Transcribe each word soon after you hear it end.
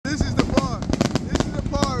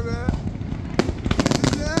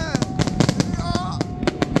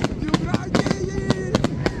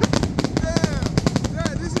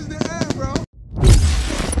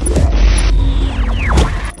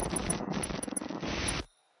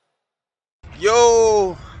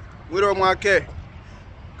Yo, mwiriwe mwake.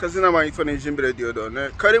 Kazina manitwa ni imbere Dieudonne.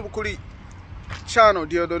 Karibu kuri channel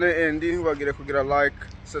Dieudonne and ntibagire kugira like,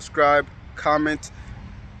 subscribe, comment.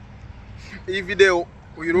 Iyi video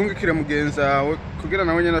uyirungikire mugenzi wawe kugira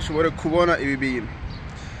nawe nyene ashobore kubona ibi bintu.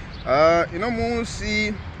 Ino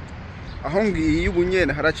munsi aho ngiye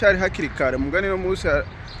ubunyene haracari hakiri kare mugani no munsi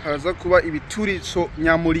haraza kuba ibituritso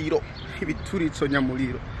nyamuriro. Ibituritso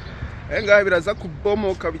nyamuriro. Enga biraza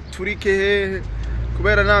kubomoka biturike hehe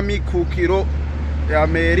kubera na amikukiro ya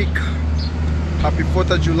Amerika. Happy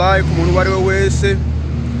 4th of July ku muntu bari we wese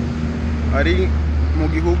ari mu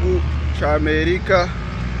gihugu cha Amerika.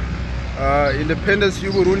 Independence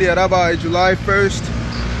y'u Burundi yarabaye July 1st.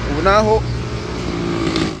 Ubu naho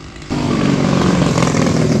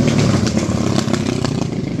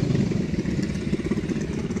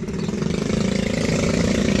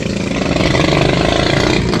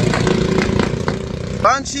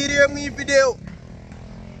banchiriye mu video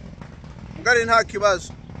ngari nta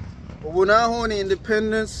kibazo. Ubu naho ni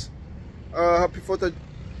independence. Happy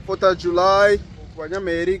 4th of July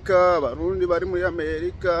abanyamerika, abarundi bari muri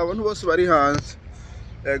Amerika, abantu bose bari hanze.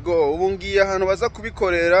 Ego ubu ngiye ahantu baza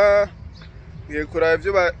kubikorera, ngiye kuraba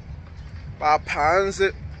ivyo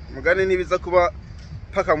bapanze mugani nibiza kuba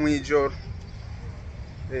paka mu ijoro.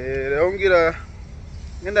 Rero ngira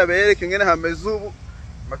ngenda bereke ngene hameze ubu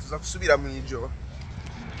matuza kusubira mu ijoro.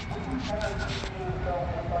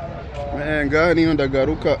 Menga niyo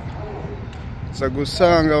ndagaruka za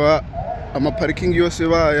gusanga ama parking yose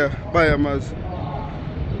bayamaze.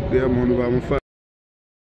 Bya muntu bamufasha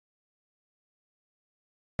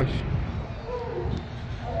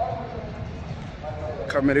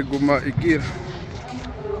kamera iguma igira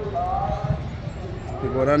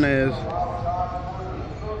ibora neza.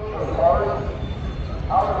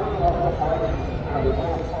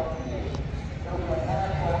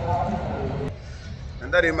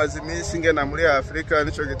 Ndarimaze iminsi ngena muri Afrika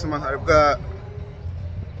nico gituma ntabwa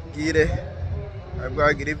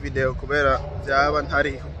gira video kubera byaba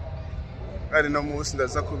ntariho. Kandi no munsi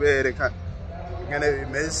ndaza kubereka ngene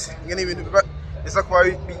bimeze, ngene ibintu bisa kuba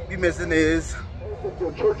bimeze neza.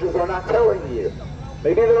 Churches are not telling you.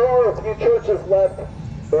 Maybe there are a few churches left,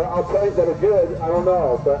 but I'll tell you that are good. I don't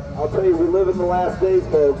know, but I'll tell you we live in the last days,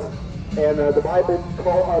 folks, and the Bible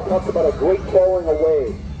talks about a great falling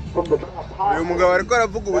away from the. Uyu mugabo ariko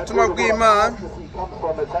aravuga ubutumwa bw'Imana.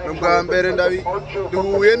 N'ubwa mbere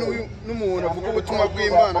duhuye n'umuntu avuga ubutumwa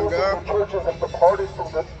bw'Imana ngaho.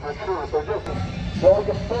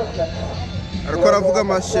 Ariko aravuga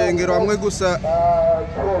amashengero amwe gusa.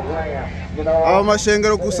 Aba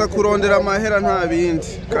mashengero gusa kurondera amahera nta bindi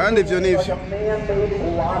kandi ivyo nivyo.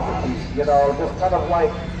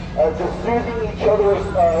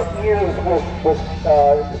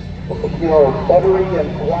 Buttery and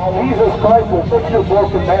Jesus Christ will fix your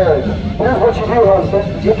broken marriage. Here's what you do,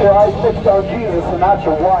 husband. Get your eyes fixed on Jesus and not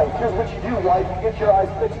your wife. Here's what you do, wife. You get your eyes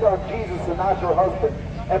fixed on Jesus and not your husband.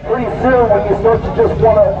 And pretty soon, when you start to just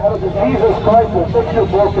want to, Jesus Christ will fix your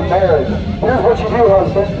broken marriage. Here's what you do,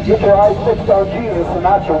 husband. Get your eyes fixed on Jesus and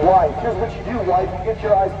not your wife. Here's what you do, wife. You get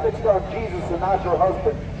your eyes fixed on Jesus and not your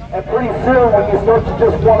husband. And pretty soon, when you start to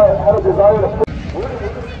just want to have a desire to.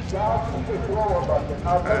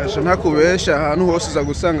 Ntakubesha ahantu hose za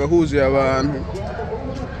gusanga huzuye abantu.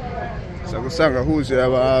 Za gusanga huzuye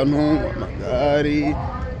abantu, amagari.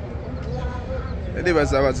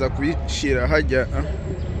 Bazabaza kubishira hajya.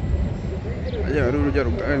 Hajya ari urujya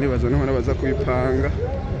rugari baza niho baza kubipanga.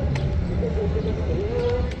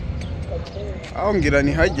 Aho ngira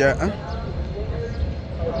ni hajya.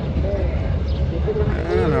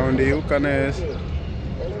 Naho ndiyuka neza.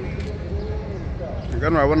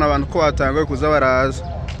 Ngano urabona abantu ko batangaye kuza baraza.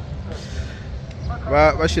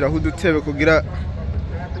 Bashiraho udutebe kugira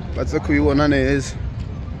baze kubibona neza.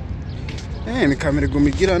 Ni kamera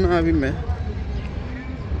gumigira nabi me.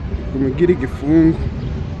 Gumigira igifungu.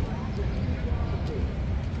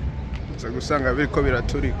 Za gusanga biriko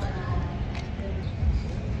biraturika.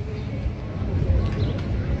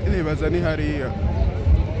 Baza ni hariya.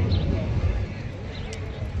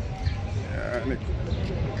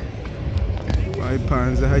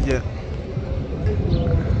 Bayipanze hajya.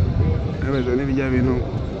 Abaza n'ibijya bintu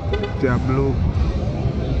bya blue.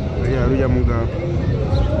 Rujya mugabo.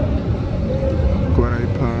 Ko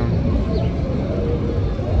barayipanga.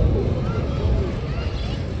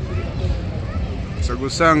 Za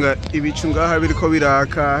gusanga ibicu ngaha biriko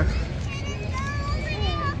biraka.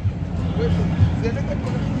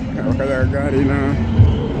 Akagari na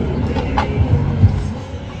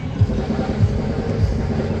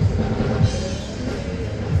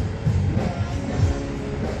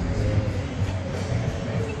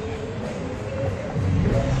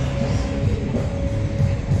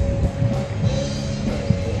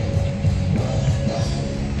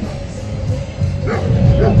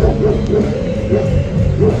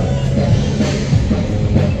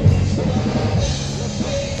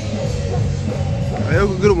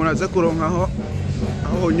rero kugira umuntu aze kuronka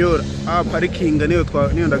aho nyora parikinga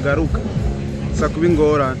niyo ndagaruka sa kuba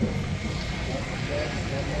ingorane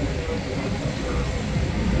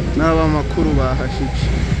n'aba makuru bahashije.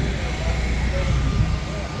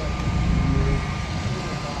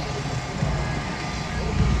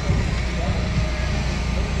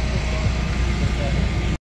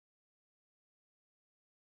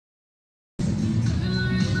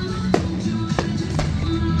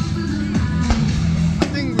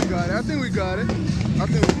 I think we got it.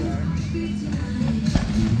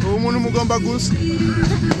 Umuntu mugomba gusa.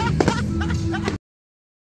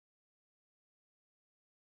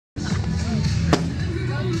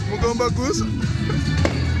 Mugomba gusa.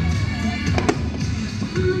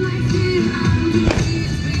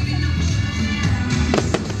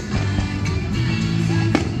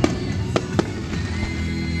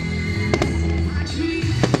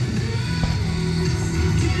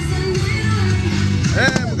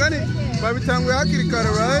 Babitanguye hakiri kare,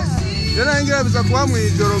 right? Jana ingira biza kuba mu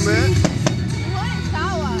ijoro me. Ni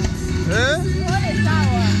sawa. Ni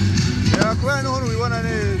sawa. Ya kwa niho ubibona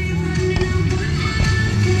neza.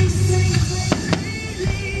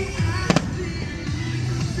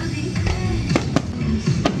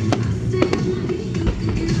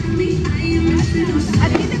 I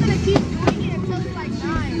think they're gonna keep doing it until it's like 9.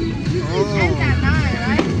 It ends at 9,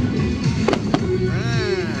 right?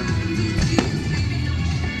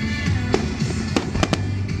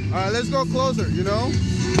 Alright, let's go closer, you know?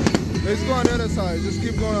 Let's go on the other side. Just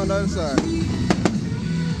keep going on the other side.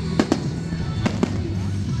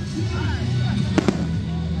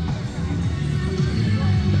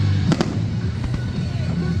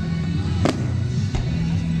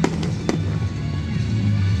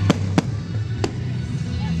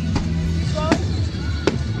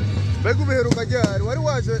 Begu biheruka ryari? Wari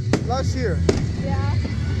waje last year? Yeah.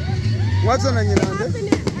 Mwazananye nande?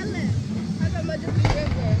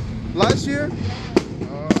 Last year?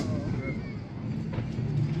 Oh, okay.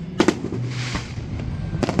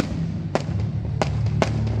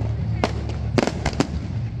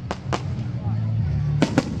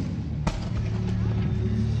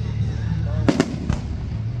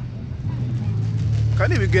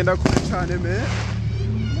 Kandi bigenda kure cyane me.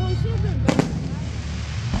 No, it should have been better.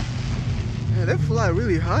 Yeah, they fly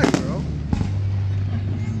really high, bro.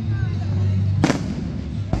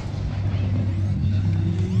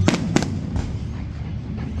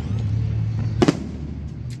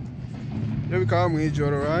 Yeah, we call me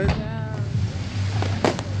Jordan, right? Yeah.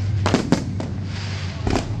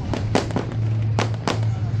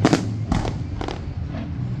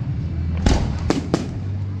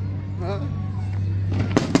 Huh?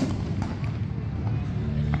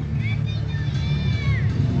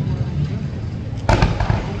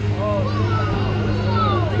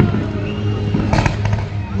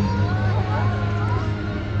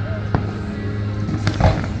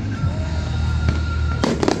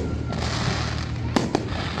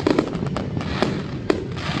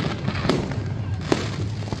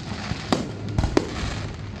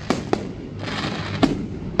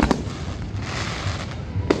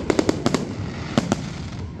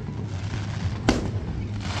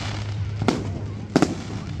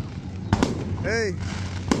 Hey.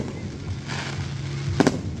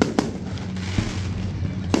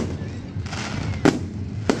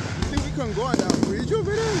 You think we can go on that bridge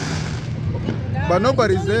over there? No, But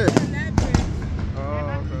nobody's there. on that bridge. Oh,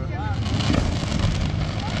 okay.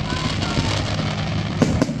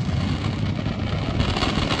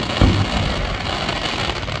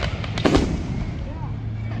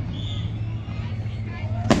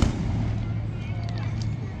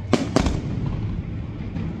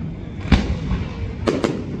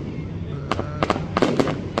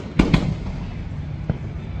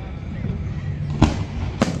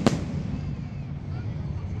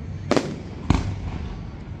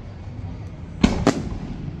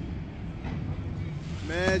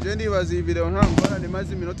 Je ndibaza iyi video nta ngorane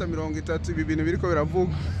maze iminota 30 ibi bintu biriko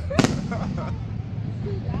biravuga.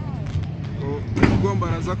 Ugomba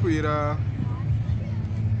araza kuyira.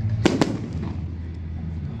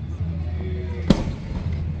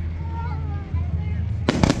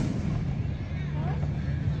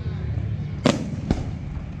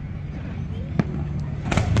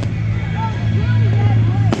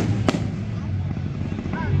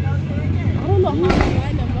 I don't know how to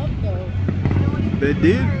line them up though. They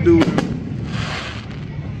did do.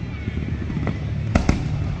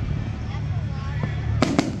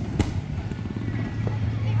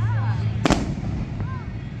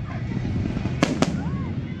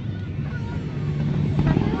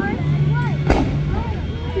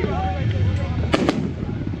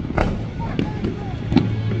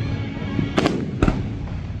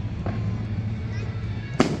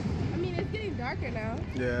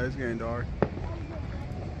 getting dark.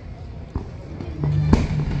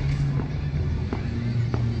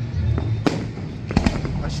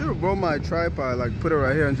 I should have brought my tripod, like put it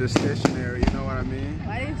right here and just stationary, you know what I mean?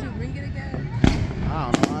 Why didn't you bring it again?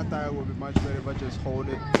 I don't know, I thought it would be much better if I just hold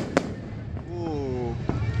it. Ooh.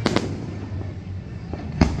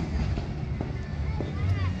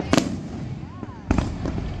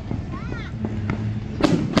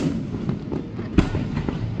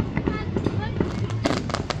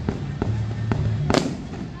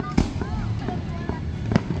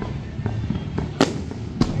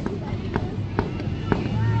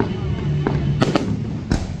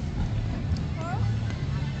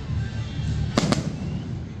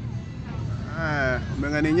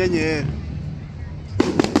 Umenga ni inyenyeri.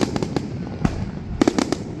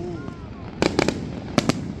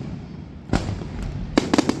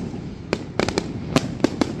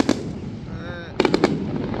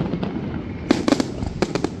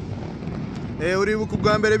 Uribuka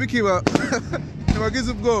ubwa mbere bikiba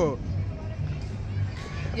ntiwagize ubwoba?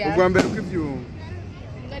 Yeah. Ubwa mbere ukibyumva?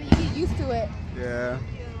 You gotta get used to it. Yeah.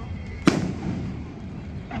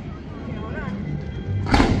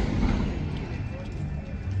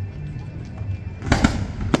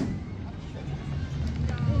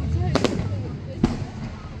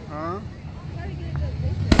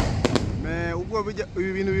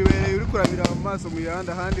 Ibi bintu bibereye uri kurabira mu maso mu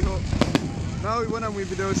yandi ahandi ho nawe ubibona mu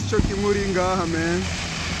video sico kimwe uri ngaha man.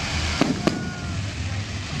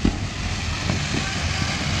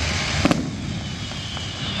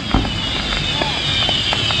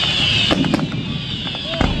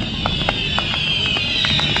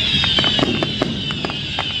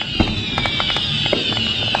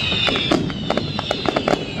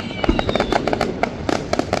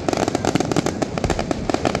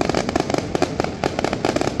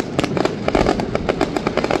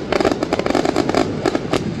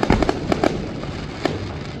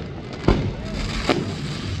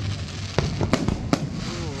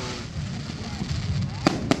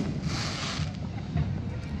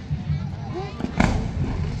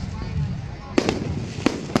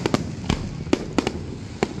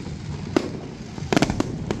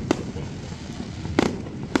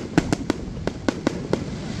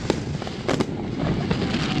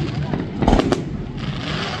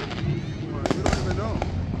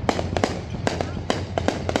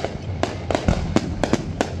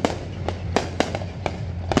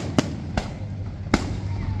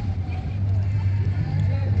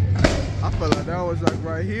 That was like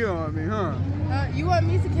right here on me, huh? You want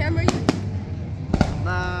me to camera you?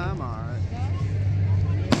 Nah, I'm alright.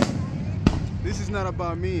 This is not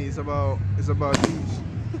about me, it's about these.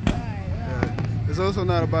 Yeah. It's also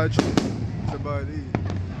not about you, it's about these.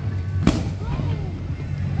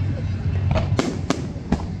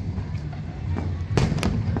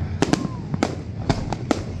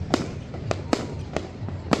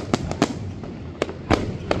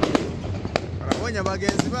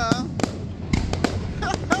 Bagenzi ba?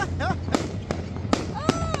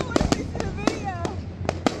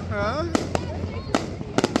 Huh?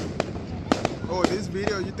 Oh, this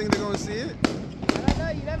video, you think they're gonna see it? I don't know,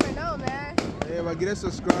 you never know, man. Yeah, but get us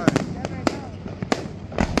subscribe. You never know.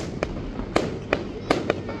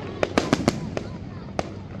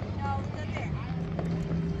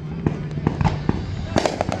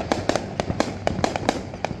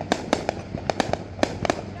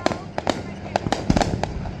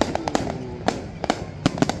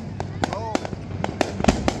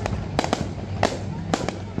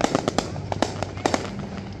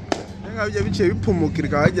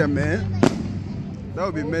 Man, that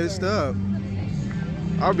would be messed up.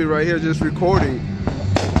 I'll be right here just recording.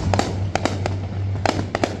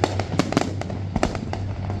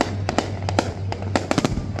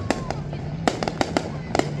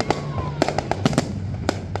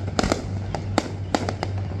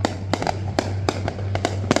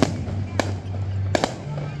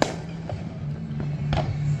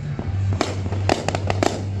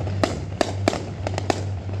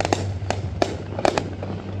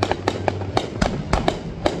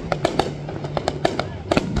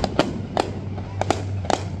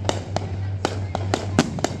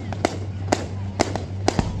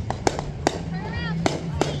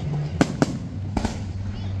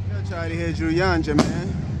 Hejuru yanje man.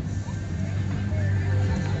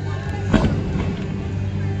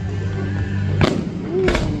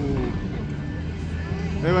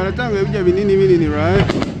 Hey, baratanga bijya binini, right?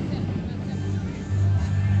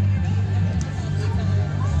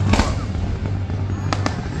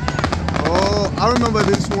 Oh, I remember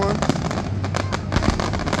this one.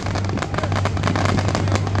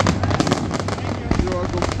 You're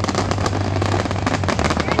welcome.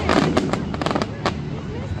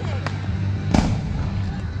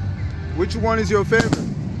 one is your favorite?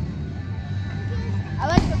 I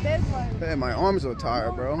like the big one. Hey, my arms are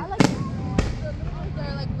tired, bro. I like the little ones that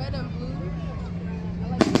are like red and blue. I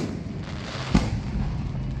like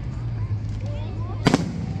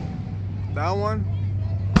that one?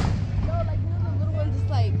 No, like you know the little ones, just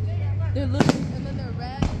like they're little and then they're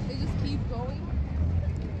red. They just keep going.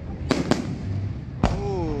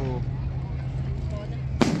 Ooh.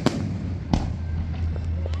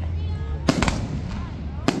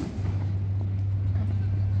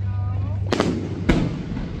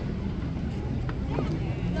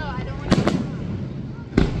 No, I don't want to.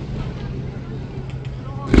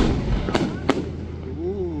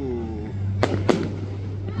 Ooh.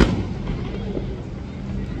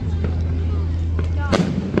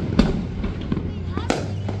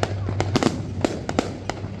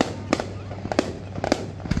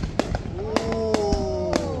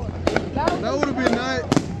 That would have been nice.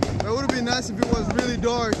 That would have been nice if it was really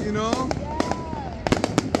dark, you know?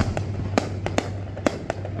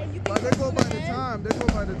 But they go by the time. They go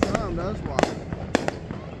by the time. That's why.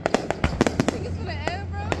 Think it's for the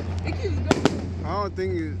end, bro? It keeps going. I don't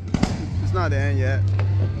think it's not the end yet.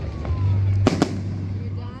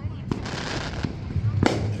 You're done?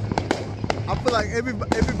 I feel like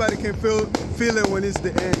everybody can feel it when it's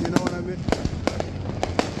the end. You know what I mean?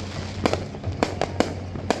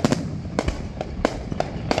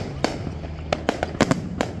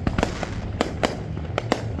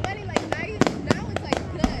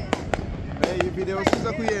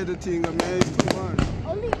 Editing, man, it's too much.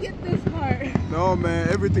 Only get this part. No, man,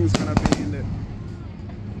 everything's gonna be in there.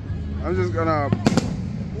 I'm just gonna.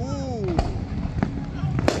 Ooh.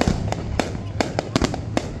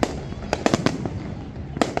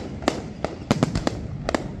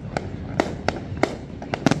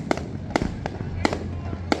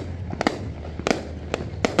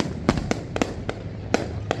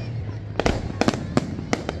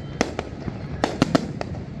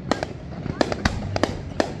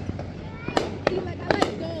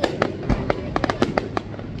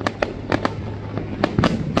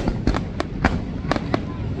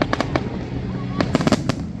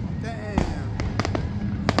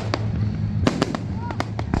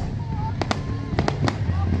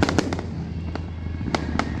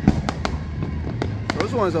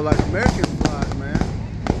 Those ones are like American flies, man.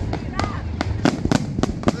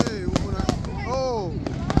 Hey, oh,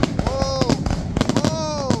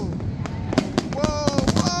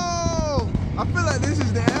 whoa. I feel like this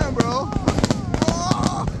is the end, bro.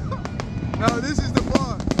 Oh. No, this is the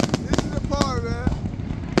part. This is the part, man.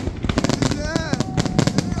 This is the end.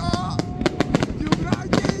 Oh.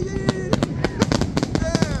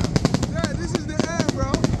 Yeah, this is the end,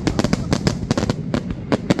 bro.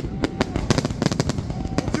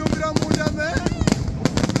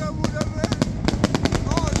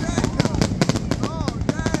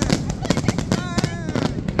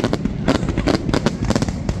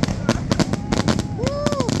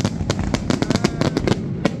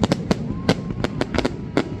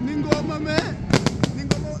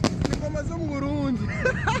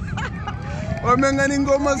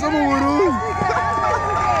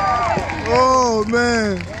 Oh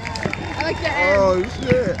man. I like the end. Oh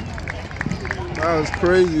shit. That was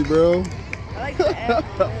crazy, bro. I like the end.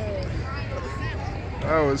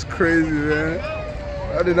 That was crazy, man.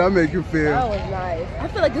 How did that make you feel? That was nice. I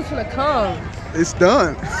feel like this is gonna come. It's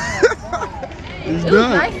done. It's It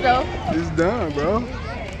done. was nice though. It's done, bro.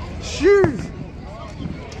 Shoot.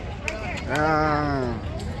 Ah,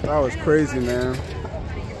 that was crazy, man.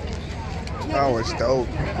 That was dope.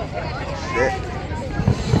 Shit.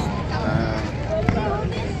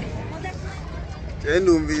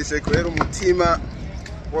 Ndumvise kwera umutima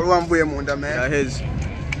wari wambuye mu nda, man. Yaheze.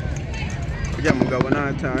 Kujya mugabo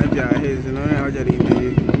nataye byaheze none aho ari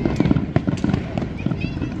imbere.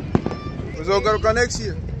 Uzogaruka next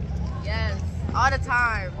year? Yes. All the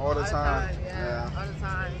time. All the time. Yeah. All the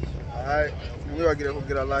time. Alright. Ntiwibagire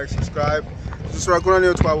kugira like, subscribe. Dusura kuna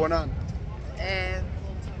niyo twabonana. And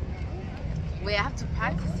wait, I have to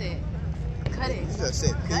practice it. Cut it. You just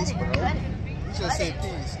said peace, bro. Cut it. You just said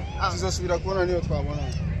peace. Oh. Tuzosubira kubona niyo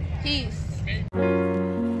twabonana. Peace.